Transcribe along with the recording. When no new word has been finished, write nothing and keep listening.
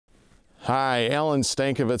Hi, Alan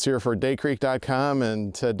Stankovitz here for Daycreek.com,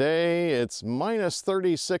 and today it's minus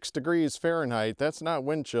 36 degrees Fahrenheit. That's not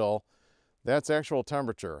wind chill, that's actual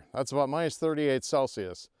temperature. That's about minus 38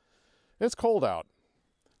 Celsius. It's cold out.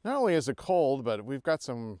 Not only is it cold, but we've got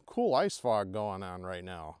some cool ice fog going on right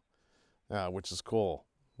now, which is cool,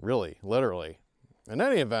 really, literally. In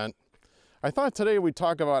any event, I thought today we'd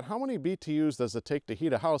talk about how many BTUs does it take to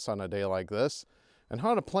heat a house on a day like this, and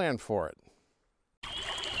how to plan for it.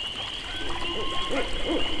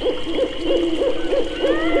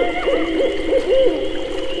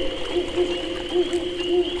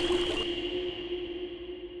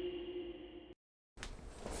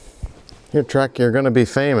 Your truck, you're going to be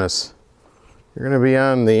famous. You're going to be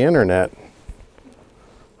on the internet.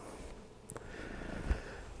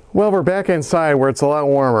 Well, we're back inside where it's a lot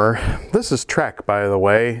warmer. This is Trek, by the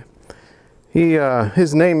way.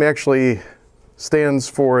 His name actually stands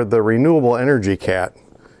for the Renewable Energy Cat.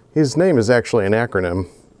 His name is actually an acronym.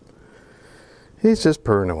 He's just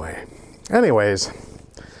purring away. Anyways,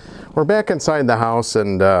 we're back inside the house,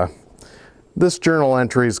 and this journal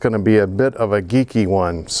entry is going to be a bit of a geeky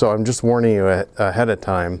one, so I'm just warning you ahead of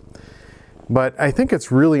time. But I think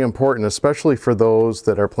it's really important, especially for those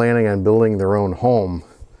that are planning on building their own home,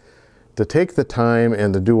 to take the time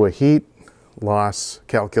and to do a heat loss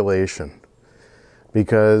calculation.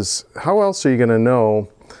 Because how else are you going to know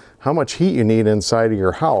how much heat you need inside of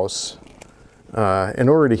your house in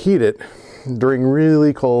order to heat it during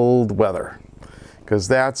really cold weather? Because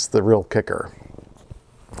that's the real kicker.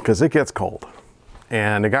 Because it gets cold,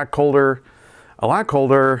 and it got colder, a lot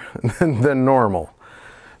colder than normal.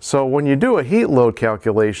 So when you do a heat load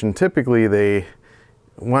calculation, typically they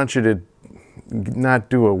want you to not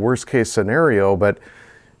do a worst case scenario, but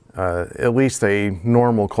at least a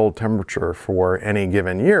normal cold temperature for any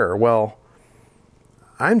given year. Well,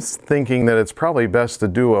 I'm thinking that it's probably best to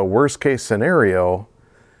do a worst case scenario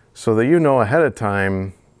so that you know ahead of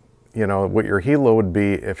time, you know, what your heat load would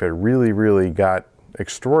be if it really, really got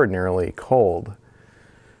extraordinarily cold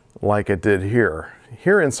like it did here.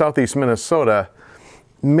 Here in southeast Minnesota,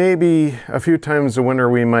 maybe a few times a winter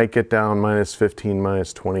we might get down minus 15,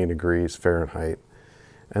 minus 20 degrees Fahrenheit.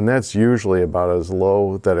 And that's usually about as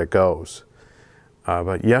low that it goes.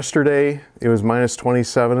 But yesterday it was minus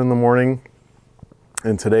 27 in the morning,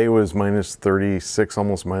 and today was minus 36,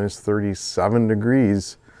 almost minus 37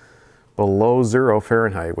 degrees below 0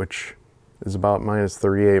 Fahrenheit, which is about minus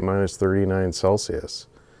 38, minus 39 Celsius.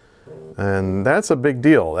 And that's a big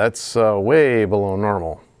deal. That's way below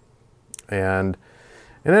normal. And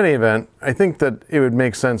in any event, I think that it would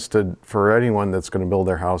make sense for anyone that's going to build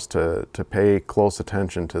their house to pay close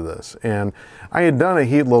attention to this. And I had done a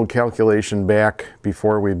heat load calculation back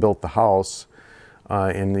before we built the house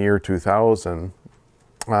in the year 2000.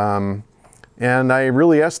 And I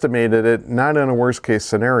really estimated it not in a worst case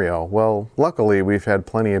scenario. Well, luckily we've had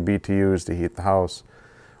plenty of BTUs to heat the house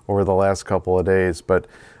over the last couple of days. But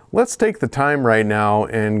let's take the time right now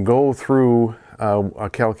and go through a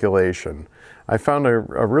calculation. I found a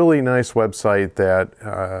really nice website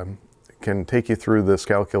that can take you through this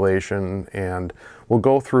calculation, and we'll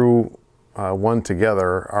go through one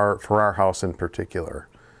together for our house in particular.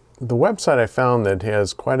 The website I found that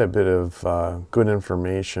has quite a bit of good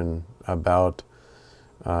information about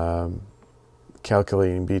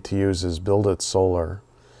calculating BTUs is Build It Solar.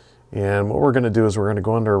 And what we're going to do is we're going to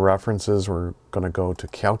go under references, we're going to go to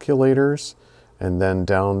calculators, and then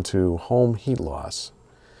down to home heat loss.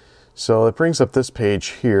 So it brings up this page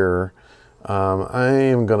here. I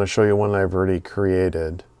am going to show you one I've already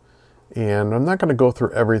created. And I'm not going to go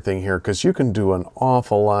through everything here because you can do an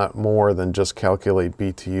awful lot more than just calculate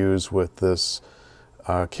BTUs with this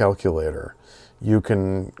calculator. You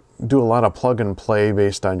can do a lot of plug and play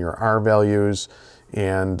based on your R values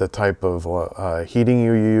and the type of heating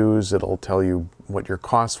you use. It'll tell you what your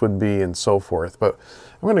costs would be and so forth. But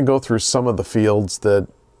I'm going to go through some of the fields that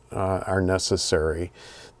are necessary.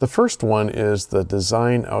 The first one is the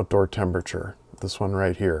design outdoor temperature, this one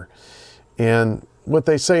right here. And what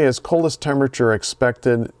they say is coldest temperature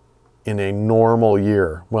expected in a normal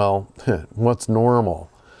year. Well, what's normal?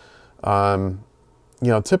 You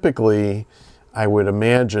know, typically I would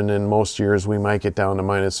imagine in most years we might get down to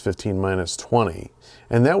minus 15, minus 20.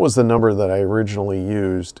 And that was the number that I originally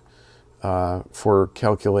used for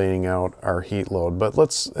calculating out our heat load. But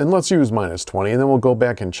let's use minus 20, and then we'll go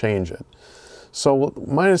back and change it. So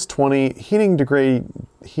minus 20, heating degree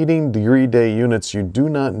day units you do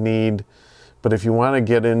not need, but if you want to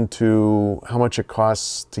get into how much it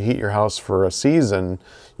costs to heat your house for a season,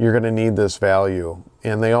 you're going to need this value.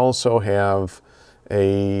 And they also have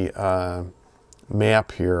a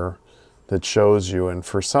map here that shows you. And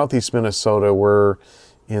for Southeast Minnesota, we're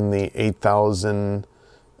in the 8,000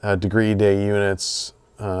 degree day units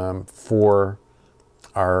for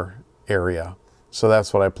our area. So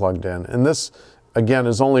that's what I plugged in. And this, again,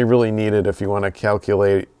 is only really needed if you want to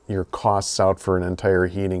calculate your costs out for an entire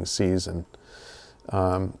heating season.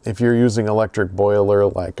 If you're using electric boiler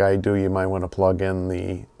like I do, you might want to plug in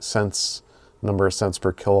the number of cents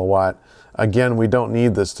per kilowatt. Again, we don't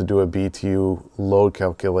need this to do a BTU load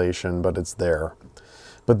calculation, but it's there.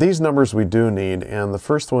 But these numbers we do need, and the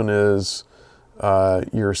first one is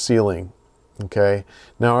your ceiling. Okay,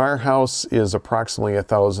 now our house is approximately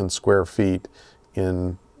 1,000 square feet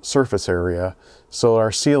in surface area, so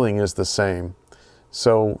our ceiling is the same.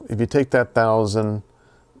 So if you take that 1,000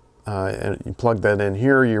 and you plug that in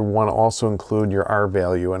here, you want to also include your R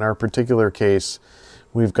value. In our particular case,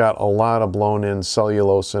 we've got a lot of blown in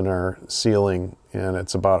cellulose in our ceiling, and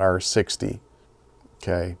it's about R60.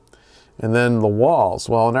 Okay, and then the walls,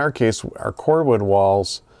 well, in our case, our cordwood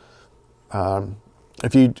walls,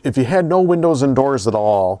 if you had no windows and doors at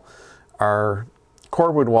all, our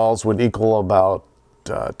cordwood walls would equal about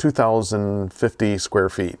 2,050 square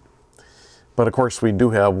feet. But of course we do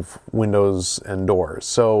have windows and doors.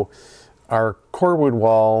 So our cordwood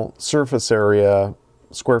wall surface area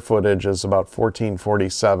square footage is about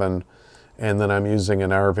 1447, and then I'm using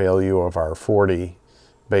an R value of R40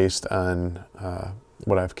 based on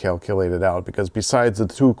what I've calculated out, because besides the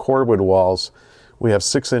two cordwood walls, we have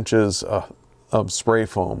 6 inches of spray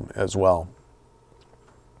foam as well.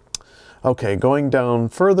 Okay, going down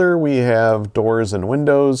further, we have doors and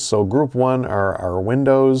windows. So group 1 are our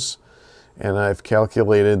windows, and I've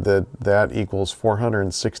calculated that that equals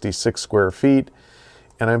 466 square feet.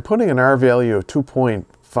 And I'm putting an R value of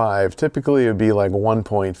 2.5. Typically it would be like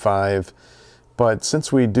 1.5, but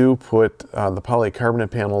since we do put the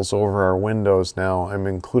polycarbonate panels over our windows now, I'm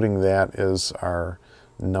including that as our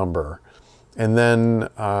number. And then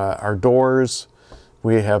our doors,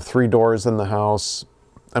 we have 3 doors in the house.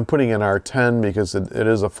 I'm putting in R10 because it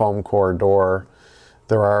is a foam core door.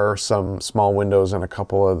 There are some small windows in a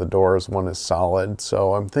couple of the doors. One is solid,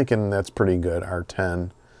 so I'm thinking that's pretty good,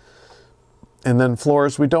 R10. And then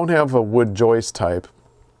floors, we don't have a wood joist type,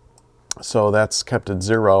 so that's kept at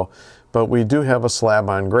 0, but we do have a slab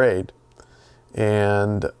on grade.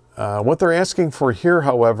 And what they're asking for here,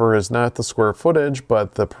 however, is not the square footage,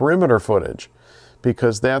 but the perimeter footage,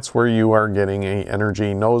 because that's where you are getting an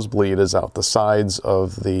energy nosebleed, is out the sides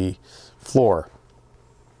of the floor.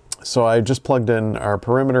 So I just plugged in our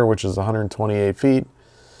perimeter, which is 128 feet,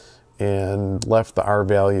 and left the R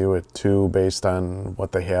value at 2 based on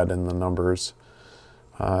what they had in the numbers.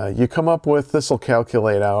 You come up with, this will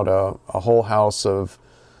calculate out a whole house of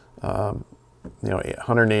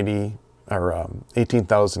 180 or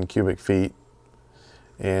 18,000 cubic feet,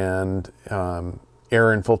 and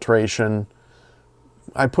air infiltration,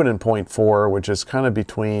 I put in 0.4, which is kind of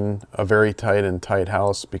between a very tight and tight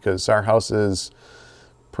house, because our house is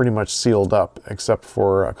pretty much sealed up except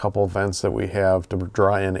for a couple of vents that we have to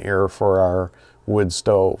draw in air for our wood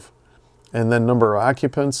stove. And then number of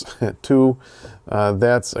occupants, 2.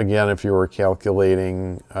 That's, again, if you were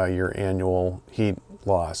calculating your annual heat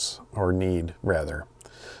loss, or need rather.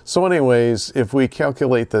 So anyways, if we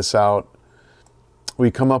calculate this out,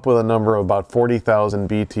 we come up with a number of about 40,000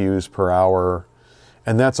 BTUs per hour,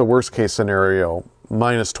 and that's a worst case scenario,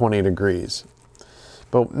 minus 20 degrees.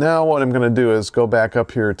 But now what I'm going to do is go back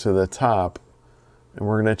up here to the top, and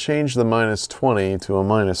we're going to change the minus 20 to a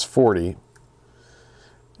minus 40,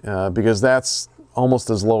 because that's almost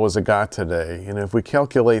as low as it got today. And if we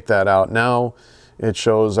calculate that out, now it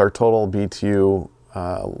shows our total BTU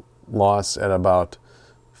loss at about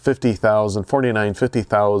 50,000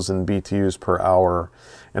 BTUs per hour.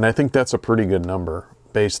 And I think that's a pretty good number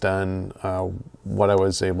based on what I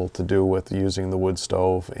was able to do with using the wood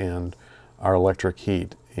stove and our electric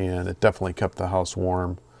heat, and it definitely kept the house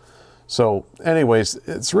warm. So anyways,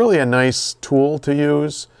 it's really a nice tool to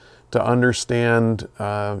use to understand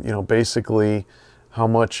basically how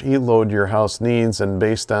much heat load your house needs, and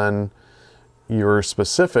based on your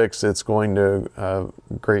specifics it's going to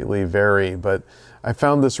greatly vary. But I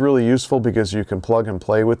found this really useful because you can plug and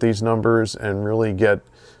play with these numbers and really get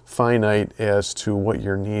finite as to what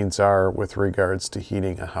your needs are with regards to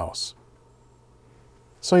heating a house.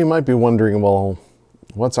 So you might be wondering, well,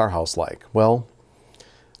 what's our house like? Well,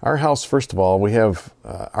 our house, first of all, we have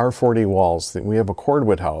R40 walls. We have a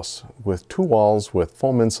cordwood house with 2 walls with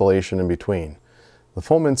foam insulation in between. The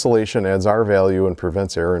foam insulation adds R value and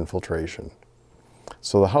prevents air infiltration.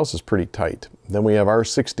 So the house is pretty tight. Then we have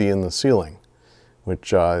R60 in the ceiling,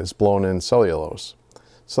 which is blown in cellulose.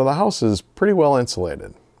 So the house is pretty well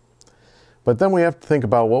insulated. But then we have to think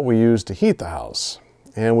about what we use to heat the house.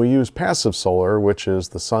 And we use passive solar, which is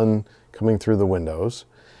the sun coming through the windows.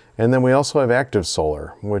 And then we also have active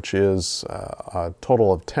solar, which is a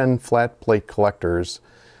total of 10 flat plate collectors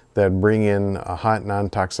that bring in a hot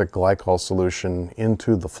non-toxic glycol solution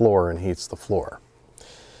into the floor and heats the floor.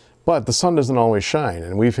 But the sun doesn't always shine,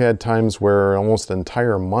 and we've had times where almost an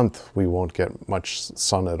entire month we won't get much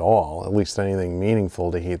sun at all, at least anything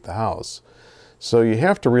meaningful to heat the house. So you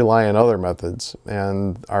have to rely on other methods,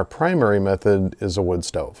 and our primary method is a wood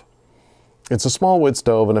stove. It's a small wood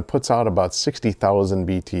stove, and it puts out about 60,000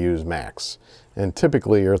 BTUs max, and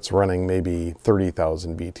typically it's running maybe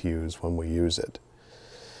 30,000 BTUs when we use it.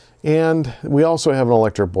 And we also have an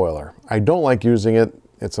electric boiler. I don't like using it.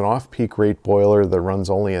 It's an off-peak rate boiler that runs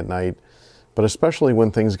only at night, but especially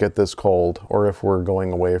when things get this cold, or if we're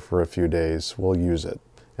going away for a few days, we'll use it.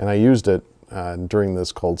 And I used it during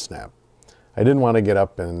this cold snap. I didn't want to get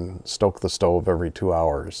up and stoke the stove every 2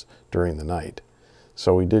 hours during the night,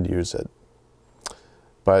 so we did use it.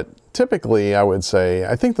 But typically, I would say,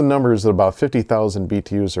 I think the numbers at about 50,000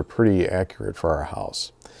 BTUs are pretty accurate for our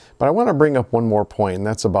house. But I want to bring up one more point, and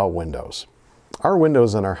that's about windows. Our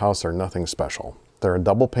windows in our house are nothing special. They're a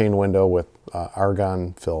double pane window with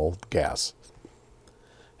argon-filled gas.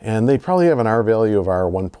 And they probably have an R value of R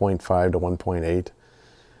 1.5 to 1.8.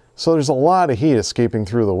 So there's a lot of heat escaping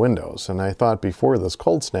through the windows. And I thought before this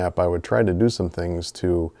cold snap, I would try to do some things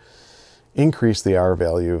to increase the R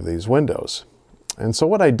value of these windows. And so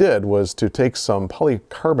what I did was to take some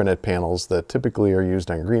polycarbonate panels that typically are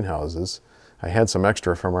used on greenhouses. I had some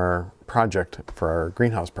extra from our project, for our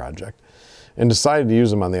greenhouse project, and decided to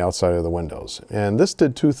use them on the outside of the windows. And this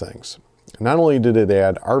did two things. Not only did it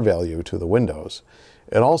add R value to the windows,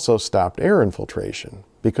 it also stopped air infiltration,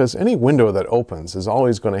 because any window that opens is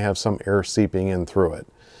always going to have some air seeping in through it,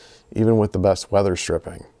 even with the best weather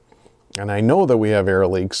stripping. And I know that we have air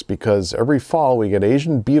leaks because every fall we get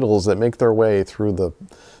Asian beetles that make their way through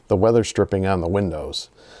the weather stripping on the windows.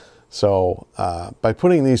 So by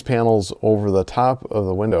putting these panels over the top of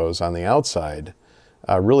the windows on the outside,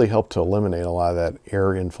 really helped to eliminate a lot of that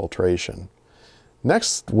air infiltration.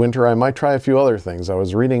 Next winter, I might try a few other things. I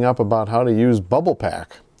was reading up about how to use bubble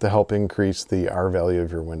pack to help increase the R value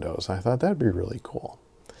of your windows. I thought that'd be really cool.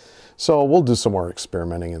 So we'll do some more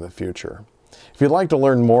experimenting in the future. If you'd like to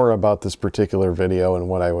learn more about this particular video and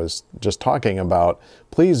what I was just talking about,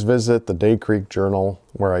 please visit the Daycreek Journal,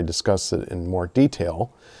 where I discuss it in more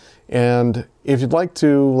detail. And if you'd like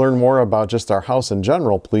to learn more about just our house in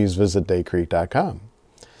general, please visit daycreek.com.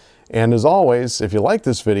 And as always, if you like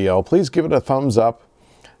this video, please give it a thumbs up.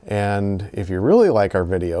 And if you really like our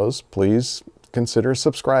videos, please consider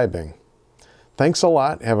subscribing. Thanks a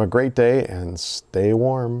lot. Have a great day and stay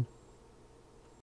warm.